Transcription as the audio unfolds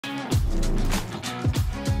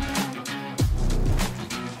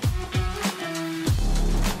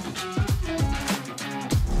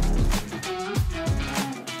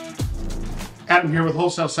Adam here with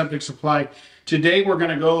Wholesale Septic Supply. Today we're going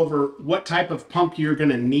to go over what type of pump you're going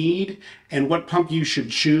to need and what pump you should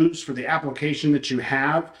choose for the application that you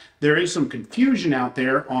have. There is some confusion out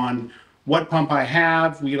there on what pump I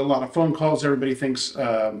have. We get a lot of phone calls. Everybody thinks,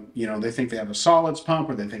 they think they have a solids pump,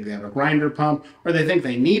 or they think they have a grinder pump, or they think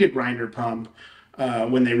they need a grinder pump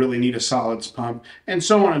when they really need a solids pump, and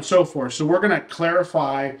so on and so forth. So we're going to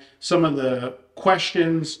clarify some of the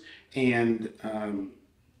questions and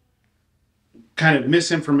kind of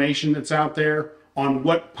misinformation that's out there on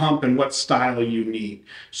what pump and what style you need.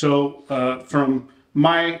 So from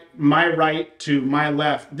my right to my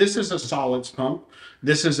left, this is a solids pump.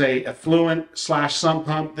 This is a effluent / sump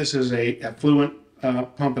pump. This is a effluent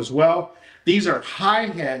pump as well. These are high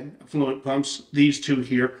head effluent pumps, these two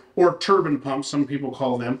here, or turbine pumps, some people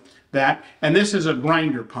call them that. And this is a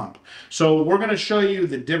grinder pump. So we're going to show you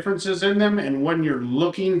the differences in them, and when you're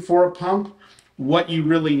looking for a pump, what you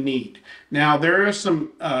really need. Now, there are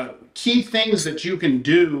some key things that you can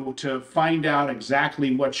do to find out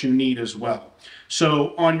exactly what you need as well.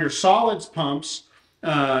 So on your solids pumps,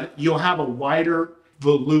 you'll have a wider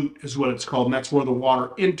volute is what it's called, and that's where the water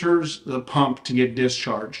enters the pump to get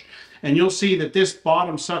discharged. And you'll see that this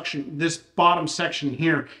bottom section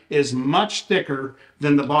here is much thicker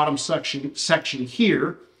than the bottom section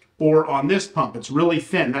here, or on this pump. It's really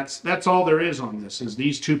thin. That's all there is on this, is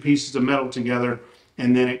these two pieces of metal together,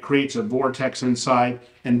 and then it creates a vortex inside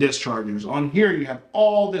and discharges. On here you have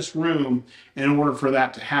all this room in order for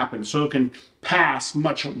that to happen, so it can pass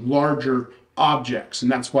much larger objects,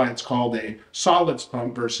 and that's why it's called a solids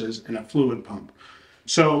pump versus an effluent pump.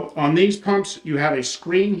 So on these pumps, you have a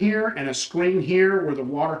screen here and a screen here where the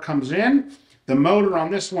water comes in. The motor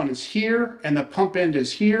on this one is here, and the pump end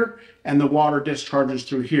is here, and the water discharges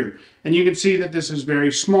through here. And you can see that this is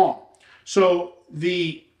very small. So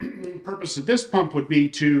the purpose of this pump would be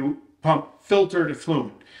to pump filtered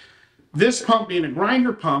effluent. This pump, being a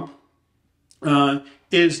grinder pump,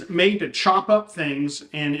 is made to chop up things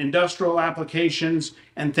in industrial applications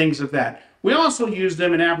and things of that. We also use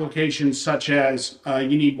them in applications such as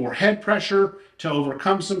you need more head pressure to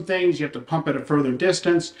overcome some things. You have to pump at a further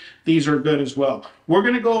distance. These are good as well. We're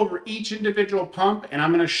going to go over each individual pump, and I'm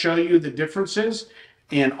going to show you the differences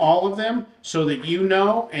in all of them so that you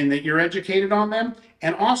know and that you're educated on them,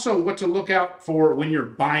 and also what to look out for when you're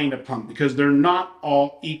buying a pump, because they're not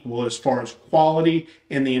all equal as far as quality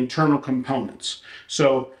and the internal components.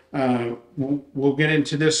 So we'll get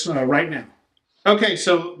into this right now. Okay,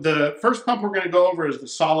 so the first pump we're going to go over is the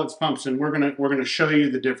solids pumps, and we're going to show you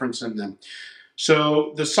the difference in them.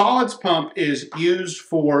 So the solids pump is used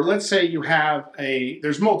for, let's say you have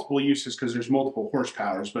there's multiple uses because there's multiple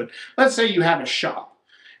horsepowers, but let's say you have a shop,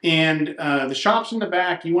 and the shop's in the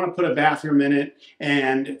back, you want to put a bathroom in it,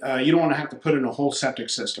 and you don't want to have to put in a whole septic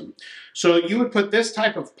system. So you would put this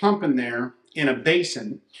type of pump in there in a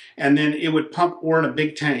basin, and then it would pump, or in a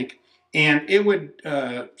big tank, and it would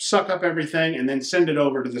suck up everything and then send it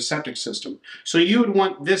over to the septic system. So you would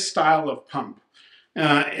want this style of pump.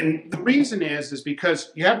 And the reason is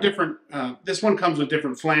because you have different, this one comes with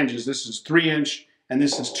different flanges. This is 3-inch and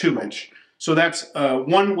this is 2-inch. So that's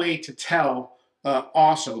one way to tell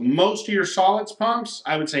also. Most of your solids pumps,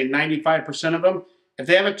 I would say 95% of them, if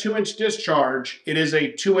they have a 2-inch discharge, it is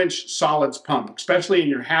a 2-inch solids pump, especially in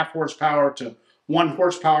your 0.5 horsepower to 1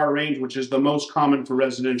 horsepower range, which is the most common for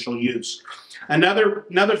residential use.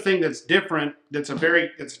 Another thing that's different, that's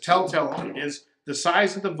a telltale on, is the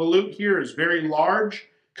size of the volute here is very large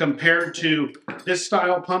compared to this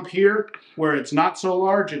style pump here, where it's not so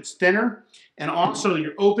large, it's thinner. And also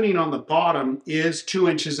your opening on the bottom is 2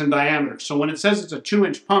 inches in diameter. So when it says it's a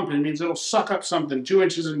 2-inch pump, it means it'll suck up something 2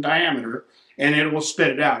 inches in diameter and it will spit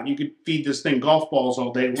it out. You could feed this thing golf balls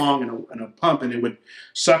all day long in a pump, and it would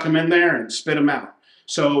suck them in there and spit them out.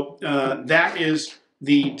 So that is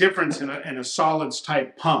the difference in a solids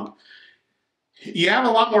type pump. You have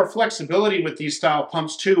a lot more flexibility with these style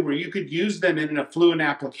pumps too, where you could use them in an effluent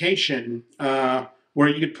application where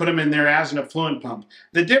you could put them in there as an effluent pump.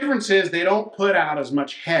 The difference is they don't put out as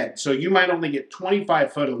much head. So you might only get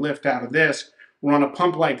 25 foot of lift out of this, where on a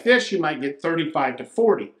pump like this, you might get 35 to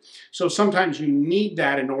 40. So sometimes you need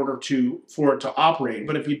that in order for it to operate.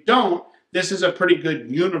 But if you don't, this is a pretty good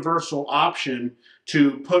universal option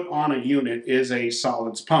to put on a unit, is a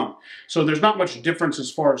solids pump. So there's not much difference as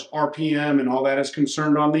far as RPM and all that is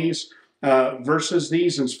concerned on these versus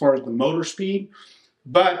these as far as the motor speed.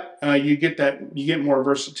 But you get more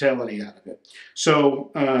versatility out of it.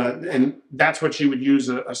 So, and that's what you would use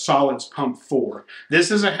a solids pump for. This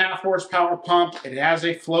is a 0.5 horsepower pump. It has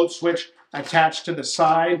a float switch attached to the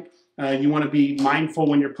side. You want to be mindful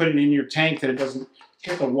when you're putting it in your tank that it doesn't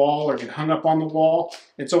hit the wall or get hung up on the wall.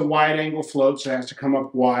 It's a wide angle float, so it has to come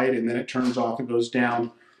up wide and then it turns off and goes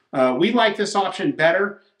down. We like this option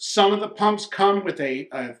better. Some of the pumps come with a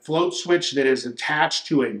float switch that is attached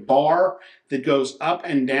to a bar that goes up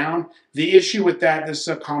and down. The issue with that, this is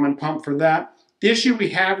a common pump for that. The issue we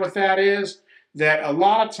have with that is that a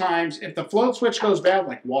lot of times if the float switch goes bad,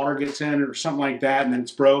 like water gets in it or something like that and then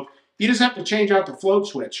it's broke, you just have to change out the float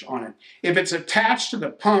switch on it. If it's attached to the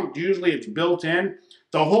pump, usually it's built in,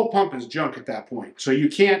 the whole pump is junk at that point. So you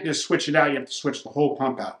can't just switch it out, you have to switch the whole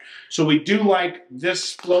pump out. So we do like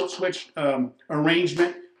this float switch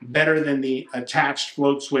arrangement better than the attached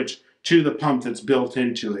float switch to the pump that's built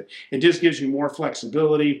into it. It just gives you more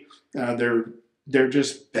flexibility. They're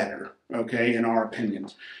just better, okay, in our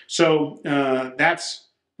opinions. So that's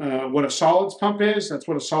what a solids pump is. That's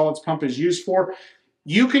what a solids pump is used for.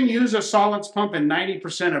 You can use a solids pump in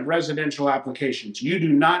 90% of residential applications. You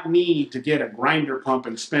do not need to get a grinder pump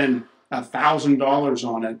and spend $1,000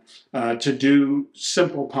 on it to do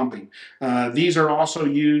simple pumping. These are also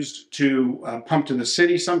used to pump to the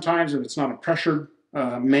city sometimes if it's not a pressured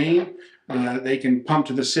main. They can pump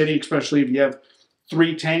to the city, especially if you have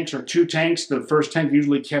 3 tanks or 2 tanks. The first tank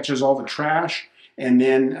usually catches all the trash. And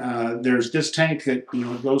then there's this tank that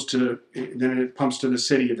goes to, then it pumps to the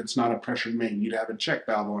city if it's not a pressured main. You'd have a check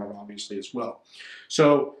valve on it, obviously, as well.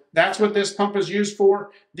 So that's what this pump is used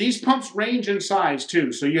for. These pumps range in size,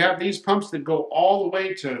 too. So you have these pumps that go all the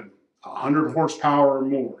way to 100 horsepower or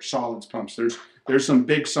more, solids pumps. There's some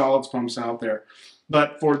big solids pumps out there.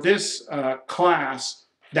 But for this class,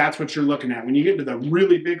 that's what you're looking at. When you get to the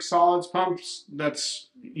really big solids pumps, that's,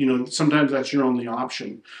 sometimes that's your only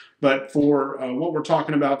option. But for what we're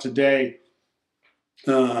talking about today,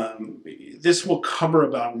 this will cover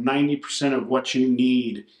about 90% of what you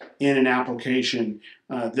need in an application.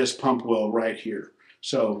 This pump will right here.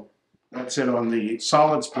 So that's it on the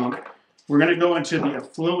solids pump. We're going to go into the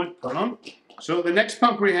effluent pump. So the next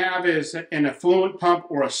pump we have is an effluent pump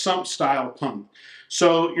or a sump style pump.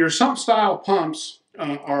 So your sump style pumps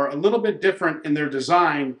are a little bit different in their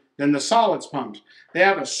design than the solids pumps. They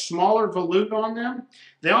have a smaller volute on them.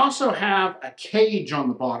 They also have a cage on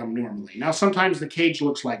the bottom normally. Now sometimes the cage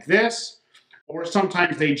looks like this, or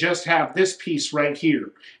sometimes they just have this piece right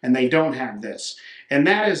here and they don't have this. And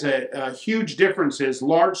that is a huge difference, is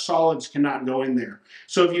large solids cannot go in there.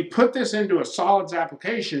 So if you put this into a solids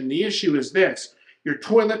application, the issue is this. Your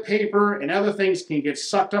toilet paper and other things can get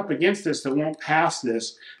sucked up against this that won't pass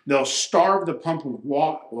this. They'll starve the pump with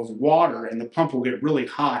water, and the pump will get really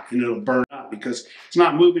hot and it'll burn up because it's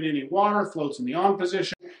not moving any water, floats in the on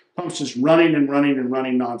position, pump's just running and running and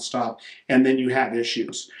running nonstop, and then you have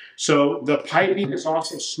issues. So the piping is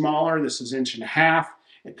also smaller. This is 1.5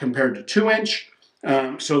 inch compared to 2 inch.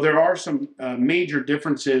 So there are some major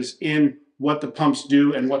differences in what the pumps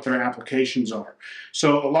do and what their applications are.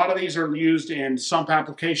 So a lot of these are used in sump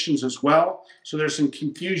applications as well. So there's some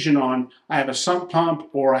confusion on, I have a sump pump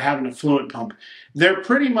or I have an effluent pump. They're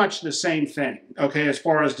pretty much the same thing, okay, as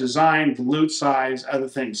far as design, volute size, other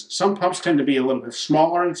things. Some pumps tend to be a little bit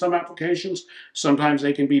smaller in some applications. Sometimes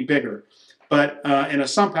they can be bigger. But in a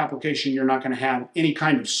sump application, you're not going to have any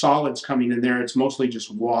kind of solids coming in there. It's mostly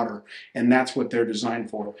just water, and that's what they're designed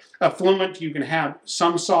for. Effluent, you can have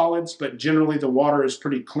some solids, but generally the water is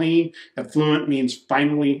pretty clean. Effluent means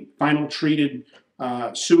final treated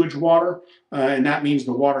sewage water, and that means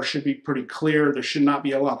the water should be pretty clear. There should not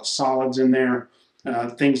be a lot of solids in there,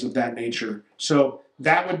 things of that nature. So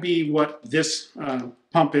that would be what this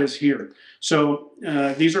pump is here. So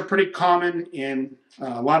these are pretty common in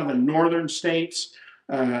a lot of the northern states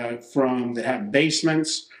that have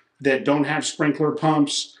basements that don't have sprinkler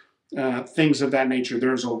pumps, things of that nature.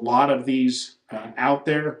 There's a lot of these out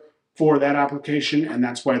there for that application, and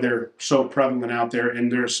that's why they're so prevalent out there,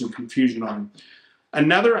 and there's some confusion on them.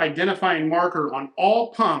 Another identifying marker on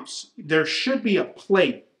all pumps, there should be a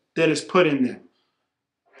plate that is put in them.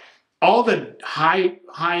 All the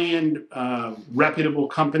high-end reputable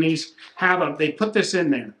companies they put this in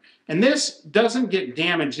there. And this doesn't get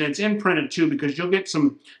damaged, and it's imprinted too, because you'll get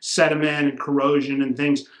some sediment and corrosion and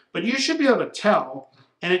things, but you should be able to tell,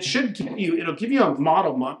 and it'll give you a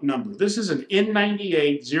model number. This is an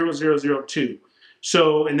N980002.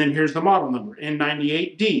 So, and then here's the model number,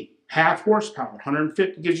 N98D, half horsepower,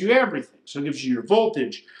 150, gives you everything. So it gives you your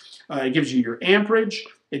voltage, it gives you your amperage,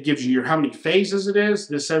 it gives you how many phases it is.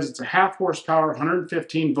 This says it's a half horsepower,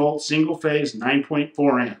 115 volt, single phase,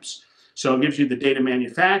 9.4 amps. So it gives you the data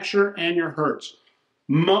manufacturer and your hertz.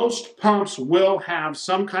 Most pumps will have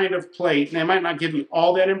some kind of plate, and they might not give you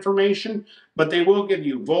all that information, but they will give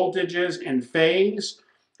you voltages and phase,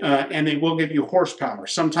 and they will give you horsepower.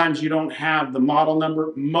 Sometimes you don't have the model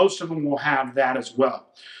number. Most of them will have that as well.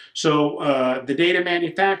 So the data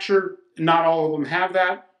manufacturer, not all of them have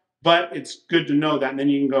that, but it's good to know that. And then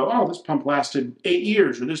you can go, oh, this pump lasted 8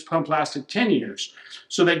 years, or this pump lasted 10 years.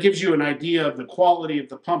 So that gives you an idea of the quality of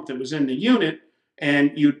the pump that was in the unit,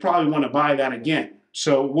 and you'd probably want to buy that again.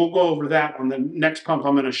 So we'll go over that on the next pump.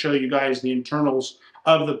 I'm going to show you guys the internals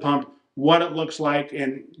of the pump, what it looks like,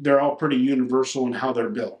 and they're all pretty universal in how they're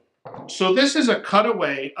built. So this is a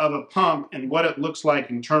cutaway of a pump and what it looks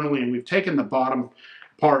like internally, and we've taken the bottom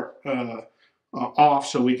part off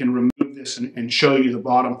so we can remove this and show you the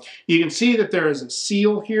bottom. You can see that there is a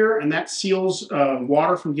seal here, and that seals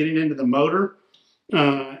water from getting into the motor.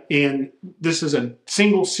 And this is a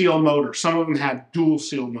single seal motor. Some of them have dual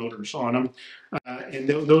seal motors on them, and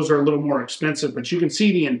those are a little more expensive. But you can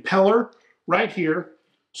see the impeller right here.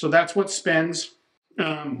 So that's what spins. It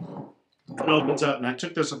opens up, and I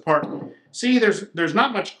took this apart. See, there's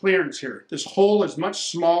not much clearance here. This hole is much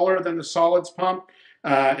smaller than the solids pump.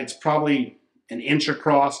 It's probably an inch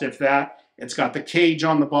across, if that. It's got the cage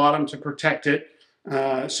on the bottom to protect it.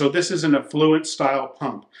 So this is an effluent style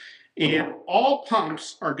pump. And all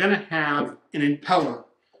pumps are going to have an impeller.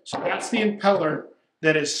 So that's the impeller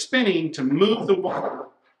that is spinning to move the water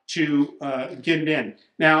to get it in.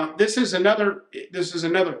 Now, this is another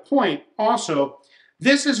point also.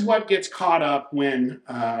 This is what gets caught up when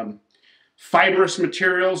fibrous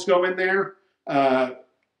materials go in there,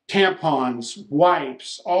 tampons,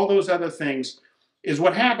 wipes, all those other things. Is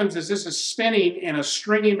what happens is this is spinning and a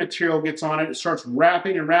stringy material gets on it. It starts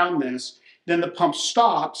wrapping around this. Then the pump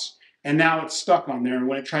stops, and now it's stuck on there. And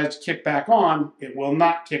when it tries to kick back on, it will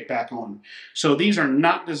not kick back on. So these are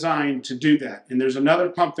not designed to do that. And there's another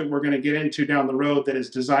pump that we're going to get into down the road that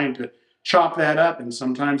is designed to chop that up, and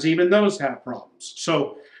sometimes even those have problems.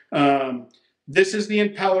 So this is the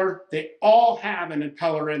impeller. They all have an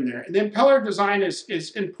impeller in there. And the impeller design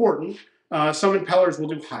is important. Some impellers will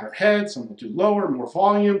do higher head, some will do lower, more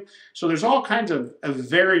volume. So there's all kinds of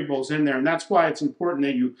variables in there, and that's why it's important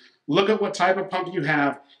that you look at what type of pump you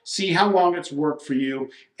have, see how long it's worked for you,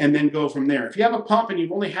 and then go from there. If you have a pump and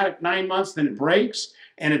you've only had it 9 months, then it breaks,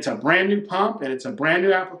 and it's a brand new pump, and it's a brand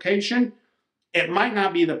new application, it might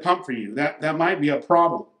not be the pump for you. That might be a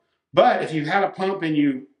problem. But if you've had a pump and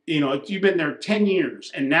you've been there 10 years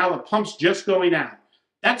and now the pump's just going out,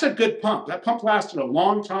 that's a good pump. That pump lasted a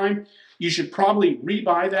long time. You should probably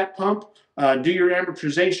rebuy that pump, do your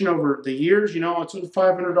amortization over the years. It's a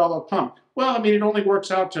 $500 pump. Well, I mean, it only works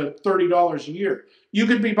out to $30 a year. You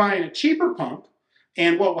could be buying a cheaper pump,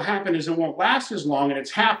 and what will happen is it won't last as long, and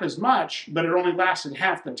it's half as much, but it only lasted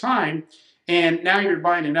half the time. And now you're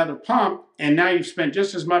buying another pump, and now you've spent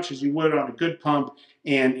just as much as you would on a good pump,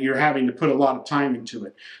 and you're having to put a lot of time into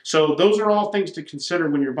it. So those are all things to consider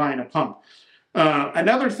when you're buying a pump.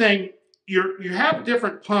 Another thing, you have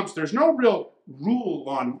different pumps. There's no real rule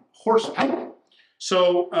on horsepower.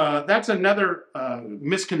 So that's another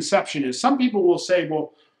misconception is some people will say,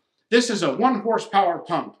 well, this is a 1 horsepower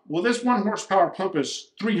pump. Well, this 1 horsepower pump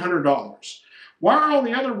is $300. Why are all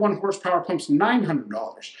the other 1 horsepower pumps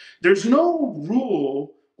 $900? There's no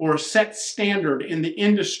rule or set standard in the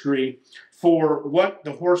industry for what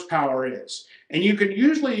the horsepower is. And you can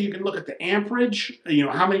look at the amperage,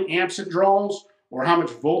 how many amps it draws, or how much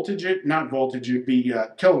voltage it'd be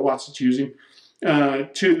kilowatts it's using,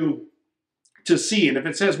 to see. And if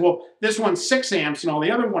it says, well, this one's 6 amps and all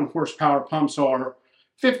the other 1 horsepower pumps are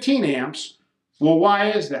 15 amps, well, why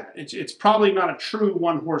is that? It's probably not a true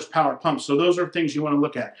 1 horsepower pump. So those are things you want to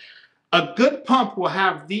look at. A good pump will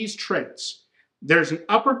have these traits. There's an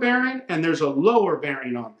upper bearing and there's a lower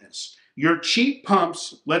bearing on this. Your cheap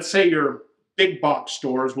pumps, let's say your big box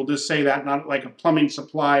stores, we'll just say that, not like a plumbing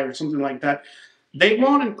supply or something like that, they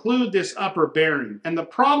won't include this upper bearing. And the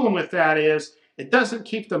problem with that is it doesn't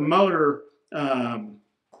keep the motor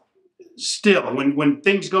still. When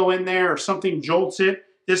things go in there or something jolts it,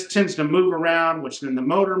 this tends to move around, which then the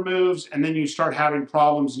motor moves, and then you start having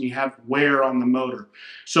problems and you have wear on the motor.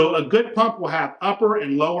 So a good pump will have upper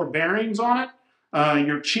and lower bearings on it.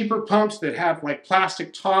 Your cheaper pumps that have like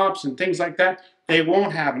plastic tops and things like that, they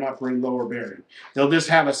won't have an upper and lower bearing. They'll just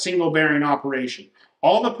have a single bearing operation.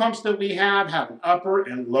 All the pumps that we have an upper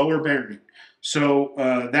and lower bearing. So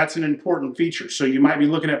that's an important feature. So you might be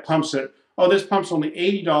looking at pumps that, oh, this pump's only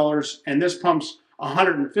 $80 and this pump's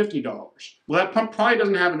 $150. Well, that pump probably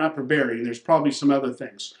doesn't have an upper bearing. There's probably some other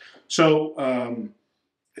things. So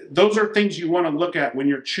those are things you want to look at when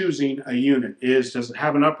you're choosing a unit. Does it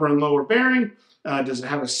have an upper and lower bearing? Does it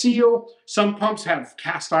have a seal? Some pumps have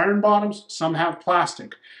cast iron bottoms. Some have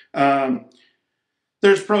plastic.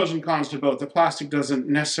 There's pros and cons to both. The plastic doesn't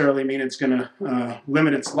necessarily mean it's going to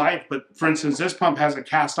limit its life, but for instance, this pump has a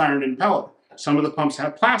cast iron impeller. Some of the pumps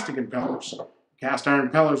have plastic impellers. Cast iron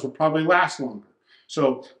impellers will probably last longer.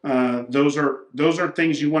 So those are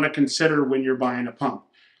things you want to consider when you're buying a pump.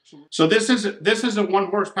 So this is a 1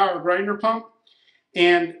 horsepower grinder pump,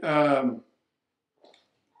 and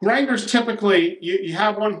grinders typically you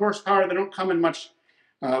have 1 horsepower. They don't come in much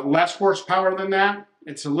less horsepower than that.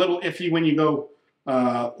 It's a little iffy when you go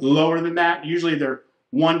lower than that. Usually they're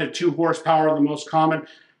 1 to 2 horsepower, the most common.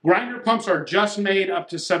 Grinder pumps are just made up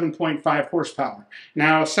to 7.5 horsepower.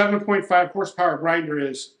 Now, a 7.5 horsepower grinder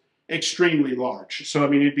is extremely large. So, I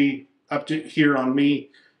mean, it'd be up to here on me,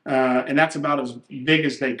 and that's about as big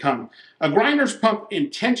as they come. A grinder's pump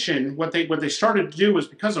intention, what they started to do was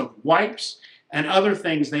because of wipes and other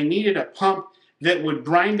things, they needed a pump that would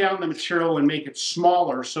grind down the material and make it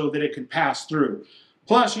smaller so that it could pass through.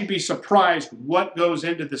 Plus, you'd be surprised what goes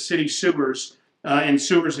into the city sewers and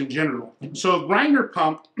sewers in general. So a grinder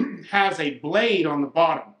pump has a blade on the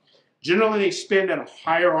bottom. Generally, they spin at a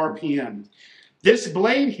higher RPM. This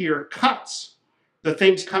blade here cuts the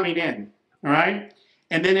things coming in, all right?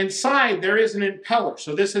 And then inside, there is an impeller.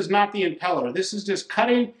 So this is not the impeller. This is just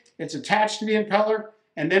cutting. It's attached to the impeller.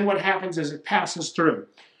 And then what happens is it passes through.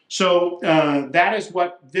 So that is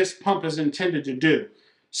what this pump is intended to do.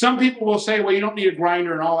 Some people will say, well, you don't need a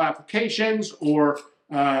grinder in all applications, or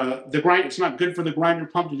it's not good for the grinder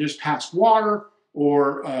pump to just pass water,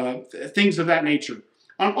 or things of that nature.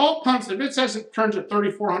 On all pumps, if it says it turns at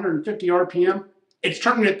 3,450 RPM, it's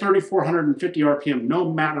turning at 3,450 RPM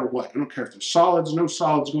no matter what. I don't care if there's solids, no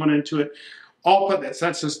solids going into it. All pump,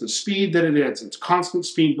 that's just the speed that it is. It's constant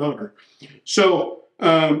speed motor. So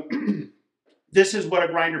this is what a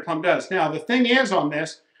grinder pump does. Now, the thing is on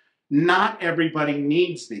this, not everybody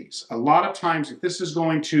needs these. A lot of times, if this is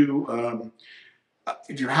going to,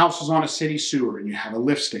 if your house is on a city sewer and you have a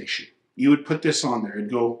lift station, you would put this on there.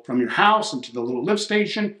 It'd go from your house into the little lift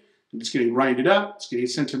station, and it's getting grinded up, it's getting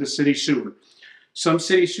sent to the city sewer. Some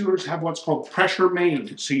city sewers have what's called pressure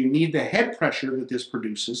main, so you need the head pressure that this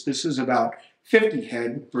produces. This is about 50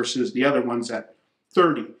 head versus the other ones at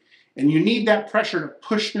 30. And you need that pressure to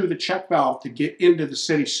push through the check valve to get into the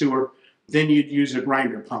city sewer. Then you'd use a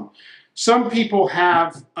grinder pump. Some people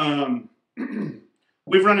have,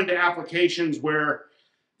 we've run into applications where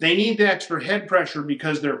they need the extra head pressure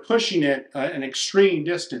because they're pushing it an extreme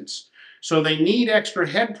distance. So they need extra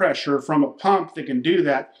head pressure from a pump that can do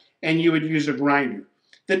that, and you would use a grinder.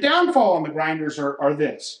 The downfall on the grinders are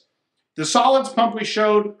this. The solids pump we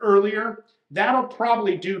showed earlier, that'll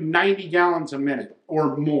probably do 90 gallons a minute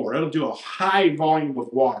or more. It'll do a high volume of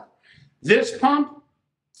water. This pump,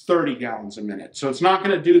 30 gallons a minute. So it's not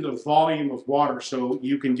going to do the volume of water, so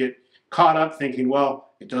you can get caught up thinking, well,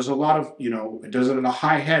 it does a lot of, it does it at a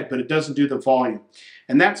high head, but it doesn't do the volume.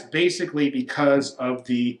 And that's basically because of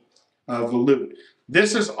the volute.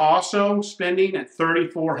 This is also spinning at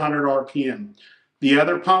 3,400 RPM. The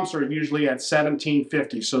other pumps are usually at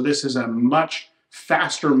 1,750, so this is a much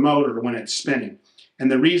faster motor when it's spinning.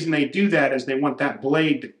 And the reason they do that is they want that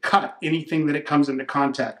blade to cut anything that it comes into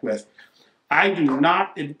contact with. I do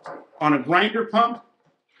not, on a grinder pump,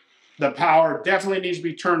 the power definitely needs to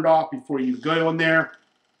be turned off before you go in there.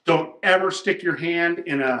 Don't ever stick your hand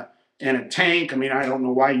in a tank. I mean, I don't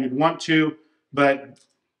know why you'd want to, but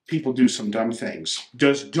people do some dumb things.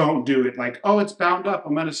 Just don't do it. Like, oh, it's bound up.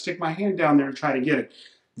 I'm going to stick my hand down there and try to get it.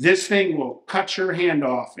 This thing will cut your hand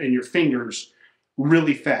off and your fingers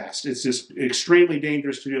really fast. It's just extremely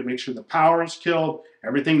dangerous to do. Make sure the power is killed,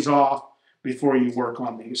 everything's off before you work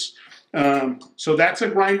on these. So that's a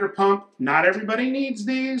grinder pump. Not everybody needs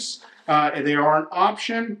these. They are an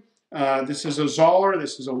option. This is a Zoller.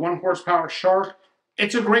 This is a 1 horsepower Shark.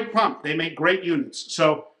 It's a great pump. They make great units.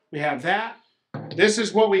 So we have that. This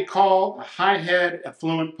is what we call a high head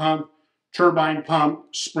effluent pump, turbine pump,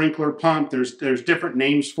 sprinkler pump. There's different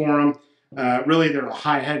names for them. Really, they're a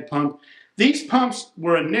high head pump. These pumps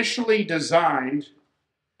were initially designed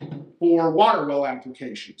for water well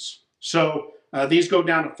applications. So these go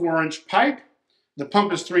down a 4-inch pipe. The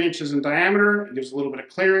pump is 3 inches in diameter. It gives a little bit of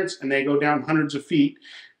clearance, and they go down hundreds of feet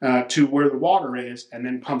to where the water is and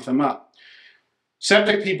then pump them up.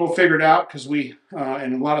 Septic people figured out, because we,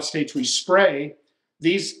 in a lot of states we spray,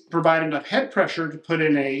 these provide enough head pressure to put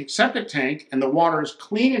in a septic tank, and the water is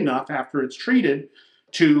clean enough after it's treated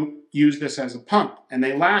to use this as a pump, and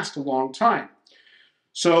they last a long time.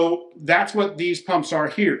 So that's what these pumps are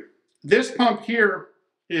here. This pump here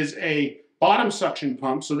is a bottom suction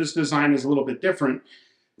pump, so this design is a little bit different.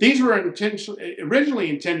 These were originally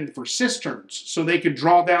intended for cisterns, so they could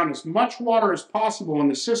draw down as much water as possible in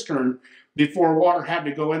the cistern before water had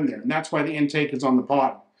to go in there, and that's why the intake is on the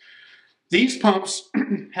bottom. These pumps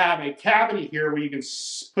have a cavity here where you can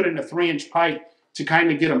put in a 3-inch pipe to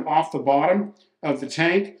kind of get them off the bottom of the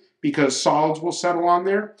tank, because solids will settle on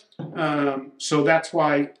there. So that's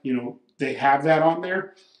why, you know, they have that on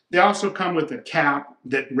there. They also come with a cap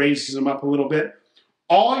that raises them up a little bit.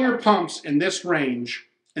 All your pumps in this range,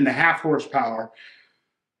 in the 1/2 horsepower,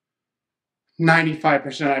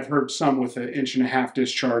 95%, I've heard some with an 1.5-inch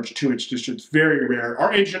discharge, 2-inch discharge, it's very rare,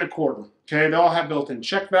 or 1.25 inch. Okay, they all have built-in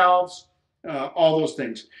check valves, all those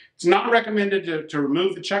things. It's not recommended to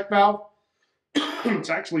remove the check valve. It's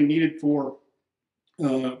actually needed for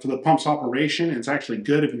the pump's operation. It's actually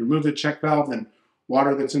good. If you remove the check valve, then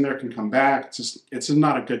water that's in there can come back. It's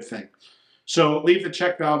not a good thing. So leave the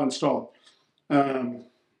check valve installed.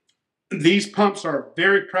 These pumps are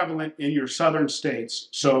very prevalent in your southern states.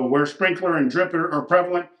 So where sprinkler and dripper are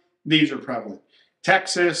prevalent, these are prevalent.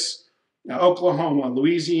 Texas, Oklahoma,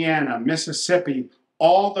 Louisiana, Mississippi,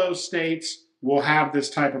 all those states will have this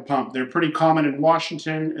type of pump. They're pretty common in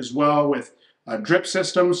Washington as well with drip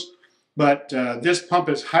systems, but this pump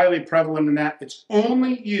is highly prevalent in that. It's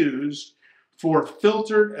only used for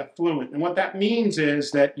filtered effluent. And what that means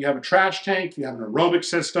is that you have a trash tank, you have an aerobic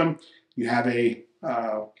system, you have a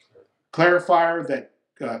clarifier that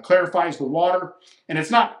clarifies the water, and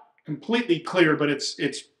it's not completely clear, but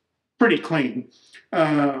it's pretty clean.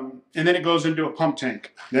 And then it goes into a pump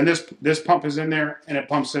tank. Then this pump is in there and it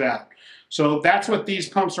pumps it out. So that's what these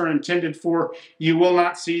pumps are intended for. You will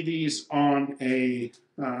not see these on a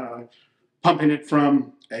pumping it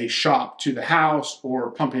from a shop to the house,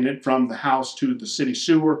 or pumping it from the house to the city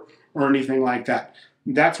sewer, or anything like that.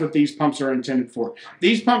 That's what these pumps are intended for.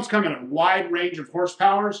 These pumps come in a wide range of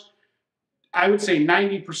horsepowers. I would say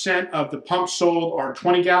 90% of the pumps sold are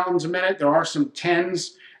 20 gallons a minute. There are some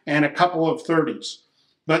 10s and a couple of 30s,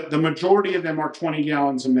 but the majority of them are 20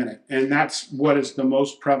 gallons a minute, and that's what is the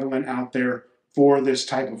most prevalent out there for this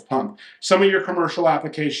type of pump. Some of your commercial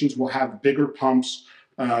applications will have bigger pumps,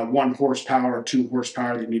 1 horsepower, 2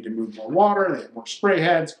 horsepower. They need to move more water, they have more spray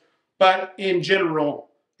heads, but in general,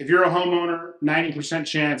 if you're a homeowner, 90%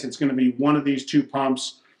 chance it's going to be one of these 2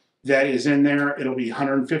 pumps that is in there. It'll be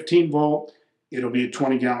 115 volt. It'll be a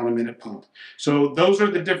 20 gallon a minute pump. So those are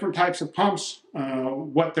the different types of pumps,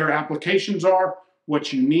 what their applications are,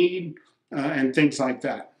 what you need, and things like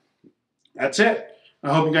that. That's it.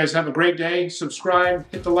 I hope you guys have a great day. Subscribe,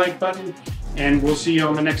 hit the like button, and we'll see you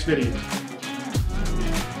on the next video.